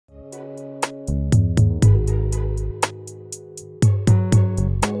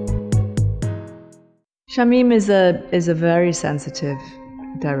Shamim is a very sensitive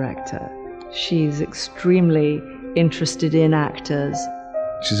director. She's extremely interested in actors.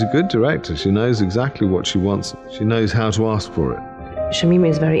 She's a good director. She knows exactly what she wants. She knows how to ask for it. Shamim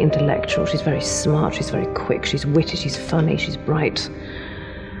is very intellectual. She's very smart. She's very quick. She's witty. She's funny. She's bright.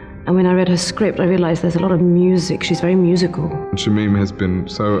 And when I read her script, I realized there's a lot of music. She's very musical. Shamim has been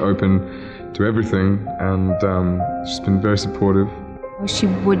so open to everything, and she's been very supportive. She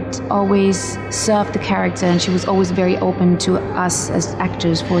would always serve the character, and she was always very open to us as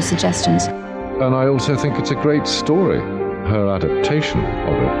actors for suggestions. And I also think it's a great story. Her adaptation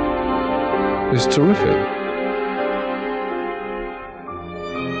of it is terrific.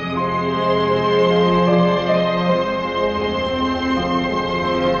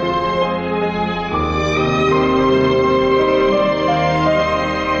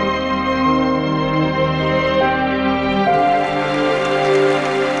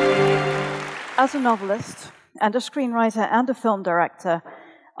 As a novelist and a screenwriter and a film director,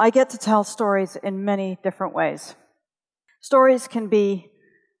 I get to tell stories in many different ways. Stories can be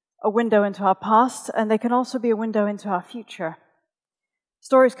a window into our past, and they can also be a window into our future.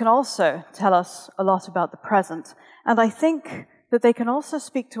 Stories can also tell us a lot about the present, and I think that they can also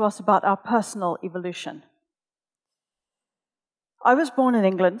speak to us about our personal evolution. I was born in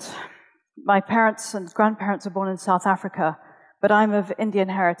England. My parents and grandparents are born in South Africa, but I'm of Indian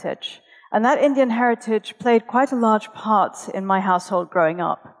heritage. And that Indian heritage played quite a large part in my household growing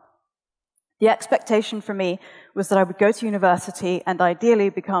up. The expectation for me was that I would go to university and ideally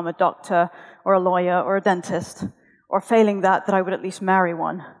become a doctor or a lawyer or a dentist, or failing that, that I would at least marry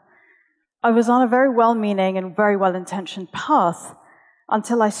one. I was on a very well-meaning and very well-intentioned path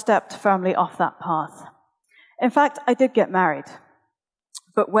until I stepped firmly off that path. In fact, I did get married.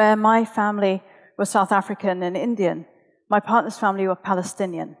 But where my family was South African and Indian, my partner's family were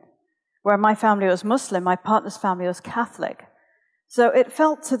Palestinian. Where my family was Muslim, my partner's family was Catholic. So it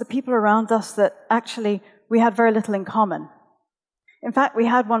felt to the people around us that actually we had very little in common. In fact, we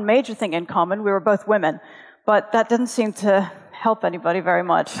had one major thing in common. We were both women, but that didn't seem to help anybody very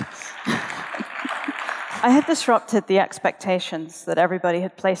much. I had disrupted the expectations that everybody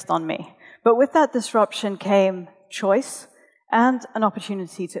had placed on me. But with that disruption came choice and an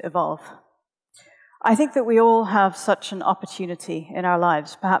opportunity to evolve. I think that we all have such an opportunity in our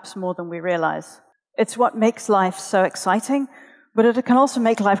lives, perhaps more than we realize. It's what makes life so exciting, but it can also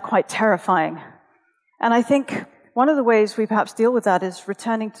make life quite terrifying. And I think one of the ways we perhaps deal with that is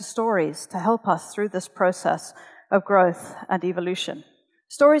returning to stories to help us through this process of growth and evolution.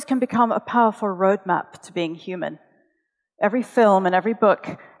 Stories can become a powerful roadmap to being human. Every film and every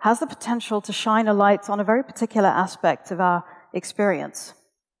book has the potential to shine a light on a very particular aspect of our experience.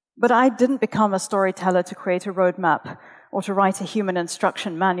 But I didn't become a storyteller to create a roadmap or to write a human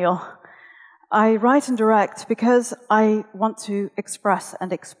instruction manual. I write and direct because I want to express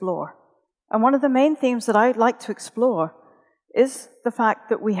and explore. And one of the main themes that I'd like to explore is the fact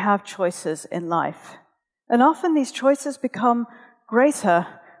that we have choices in life. And often these choices become greater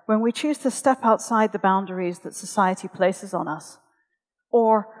when we choose to step outside the boundaries that society places on us,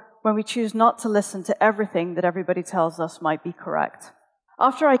 or when we choose not to listen to everything that everybody tells us might be correct.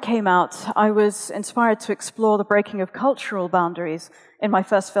 After I came out, I was inspired to explore the breaking of cultural boundaries in my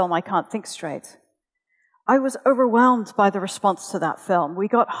first film, I Can't Think Straight. I was overwhelmed by the response to that film. We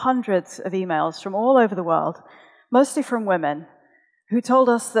got hundreds of emails from all over the world, mostly from women, who told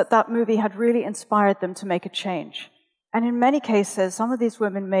us that that movie had really inspired them to make a change. And in many cases, some of these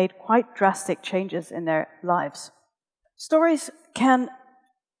women made quite drastic changes in their lives. Stories can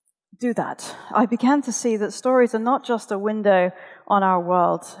do that. I began to see that stories are not just a window on our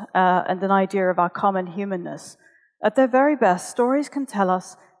world and an idea of our common humanness. At their very best, stories can tell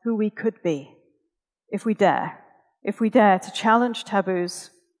us who we could be, if we dare to challenge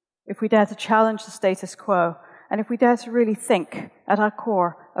taboos, if we dare to challenge the status quo, and if we dare to really think at our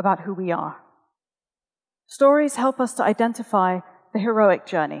core about who we are. Stories help us to identify the heroic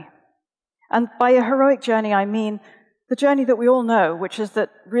journey. And by a heroic journey, I mean the journey that we all know, which is that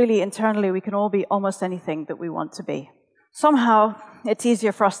really internally we can all be almost anything that we want to be. Somehow, it's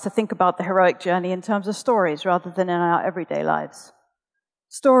easier for us to think about the heroic journey in terms of stories rather than in our everyday lives.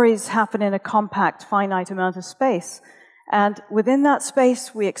 Stories happen in a compact, finite amount of space, and within that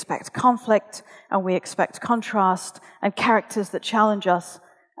space we expect conflict, and we expect contrast, and characters that challenge us,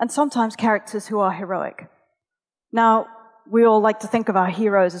 and sometimes characters who are heroic. Now, we all like to think of our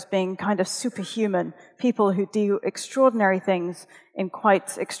heroes as being kind of superhuman, people who do extraordinary things in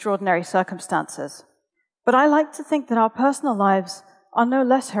quite extraordinary circumstances. But I like to think that our personal lives are no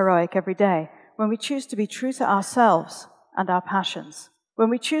less heroic every day when we choose to be true to ourselves and our passions, when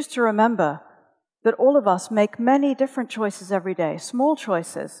we choose to remember that all of us make many different choices every day, small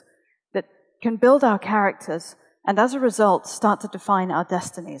choices that can build our characters and as a result start to define our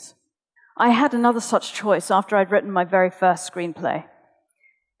destinies. I had another such choice after I'd written my very first screenplay.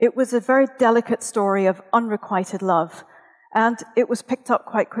 It was a very delicate story of unrequited love, and it was picked up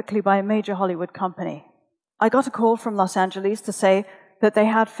quite quickly by a major Hollywood company. I got a call from Los Angeles to say that they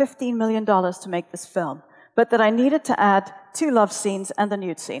had $15 million to make this film, but that I needed to add 2 love scenes and a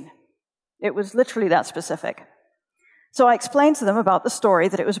nude scene. It was literally that specific. So I explained to them about the story,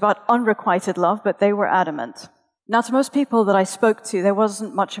 that it was about unrequited love, but they were adamant. Now, to most people that I spoke to, there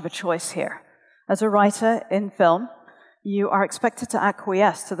wasn't much of a choice here. As a writer in film, you are expected to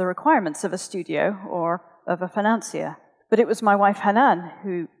acquiesce to the requirements of a studio or of a financier. But it was my wife Hanan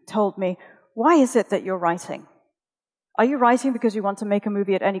who told me, why is it that you're writing? Are you writing because you want to make a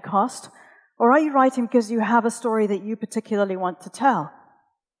movie at any cost? Or are you writing because you have a story that you particularly want to tell?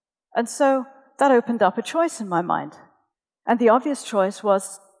 And so that opened up a choice in my mind. And the obvious choice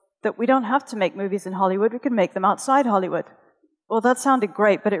was that we don't have to make movies in Hollywood, we can make them outside Hollywood. Well, that sounded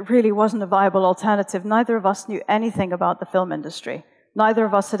great, but it really wasn't a viable alternative. Neither of us knew anything about the film industry. Neither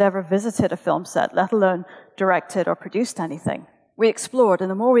of us had ever visited a film set, let alone directed or produced anything. We explored, and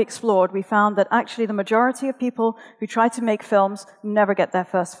the more we explored, we found that actually the majority of people who try to make films never get their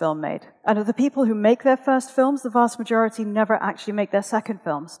first film made. And of the people who make their first films, the vast majority never actually make their second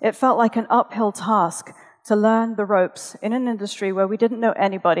films. It felt like an uphill task to learn the ropes in an industry where we didn't know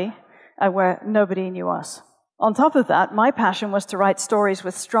anybody and where nobody knew us. On top of that, my passion was to write stories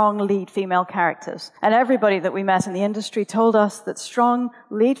with strong lead female characters. And everybody that we met in the industry told us that strong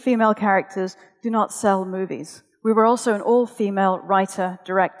lead female characters do not sell movies. We were also an all-female writer,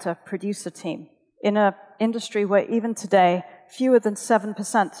 director, producer team in an industry where even today, fewer than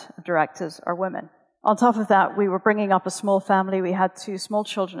 7% of directors are women. On top of that, we were bringing up a small family. We had 2 small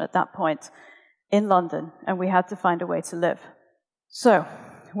children at that point in London, and we had to find a way to live. So,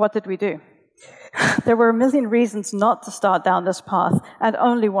 what did we do? There were a million reasons not to start down this path, and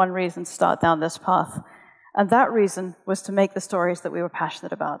only one reason to start down this path. And that reason was to make the stories that we were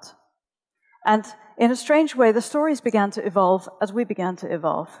passionate about. And in a strange way, the stories began to evolve as we began to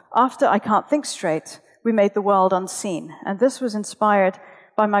evolve. After I Can't Think Straight, we made The World Unseen. And this was inspired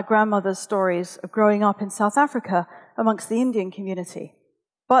by my grandmother's stories of growing up in South Africa amongst the Indian community.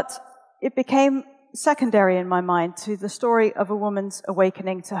 But it became secondary in my mind to the story of a woman's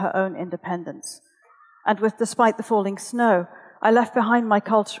awakening to her own independence. And with Despite the Falling Snow, I left behind my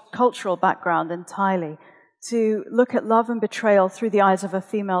cultural background entirely to look at love and betrayal through the eyes of a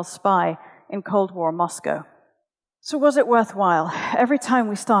female spy in Cold War Moscow. So was it worthwhile? Every time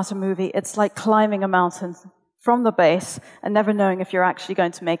we start a movie, it's like climbing a mountain from the base and never knowing if you're actually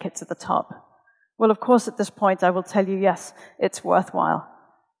going to make it to the top. Well, of course, at this point, I will tell you, yes, it's worthwhile.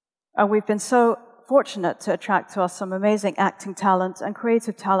 And we've been so fortunate to attract to us some amazing acting talent and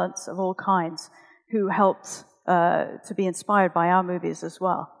creative talents of all kinds who helped to be inspired by our movies as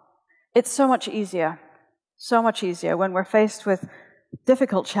well. It's so much easier when we're faced with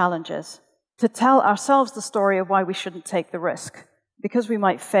difficult challenges to tell ourselves the story of why we shouldn't take the risk, because we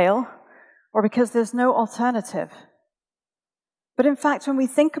might fail or because there's no alternative. But in fact, when we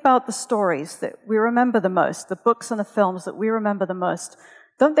think about the stories that we remember the most, the books and the films that we remember the most,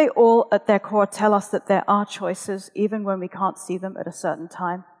 don't they all at their core tell us that there are choices even when we can't see them at a certain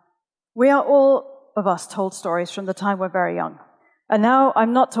time? We are all of us told stories from the time we're very young. And now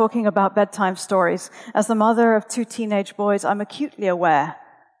I'm not talking about bedtime stories. As the mother of 2 teenage boys, I'm acutely aware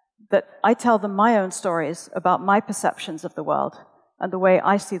that I tell them my own stories about my perceptions of the world and the way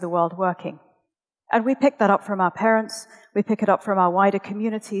I see the world working. And we pick that up from our parents, we pick it up from our wider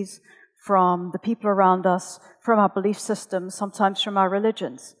communities, from the people around us, from our belief systems, sometimes from our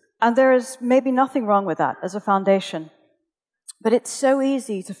religions. And there is maybe nothing wrong with that as a foundation. But it's so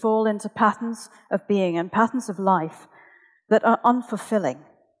easy to fall into patterns of being and patterns of life that are unfulfilling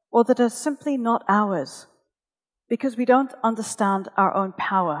or that are simply not ours because we don't understand our own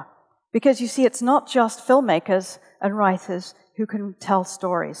power. Because you see, it's not just filmmakers and writers who can tell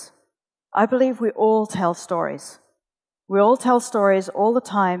stories. I believe we all tell stories. We all tell stories all the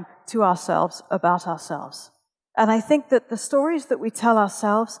time to ourselves about ourselves. And I think that the stories that we tell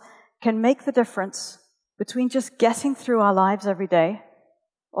ourselves can make the difference between just getting through our lives every day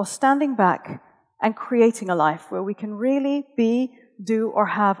or standing back and creating a life where we can really be, do, or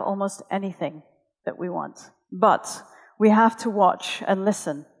have almost anything that we want. But we have to watch and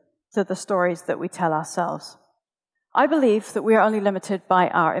listen to the stories that we tell ourselves. I believe that we are only limited by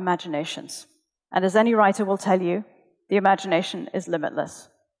our imaginations. And as any writer will tell you, the imagination is limitless.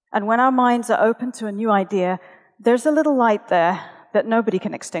 And when our minds are open to a new idea, there's a little light there that nobody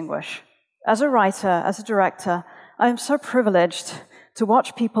can extinguish. As a writer, as a director, I am so privileged to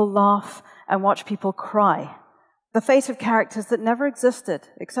watch people laugh and watch people cry. The fate of characters that never existed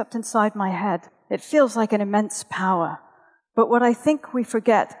except inside my head. It feels like an immense power. But what I think we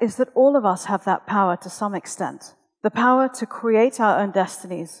forget is that all of us have that power to some extent. The power to create our own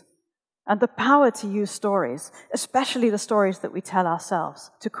destinies, and the power to use stories, especially the stories that we tell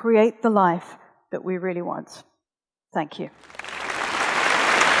ourselves, to create the life that we really want. Thank you.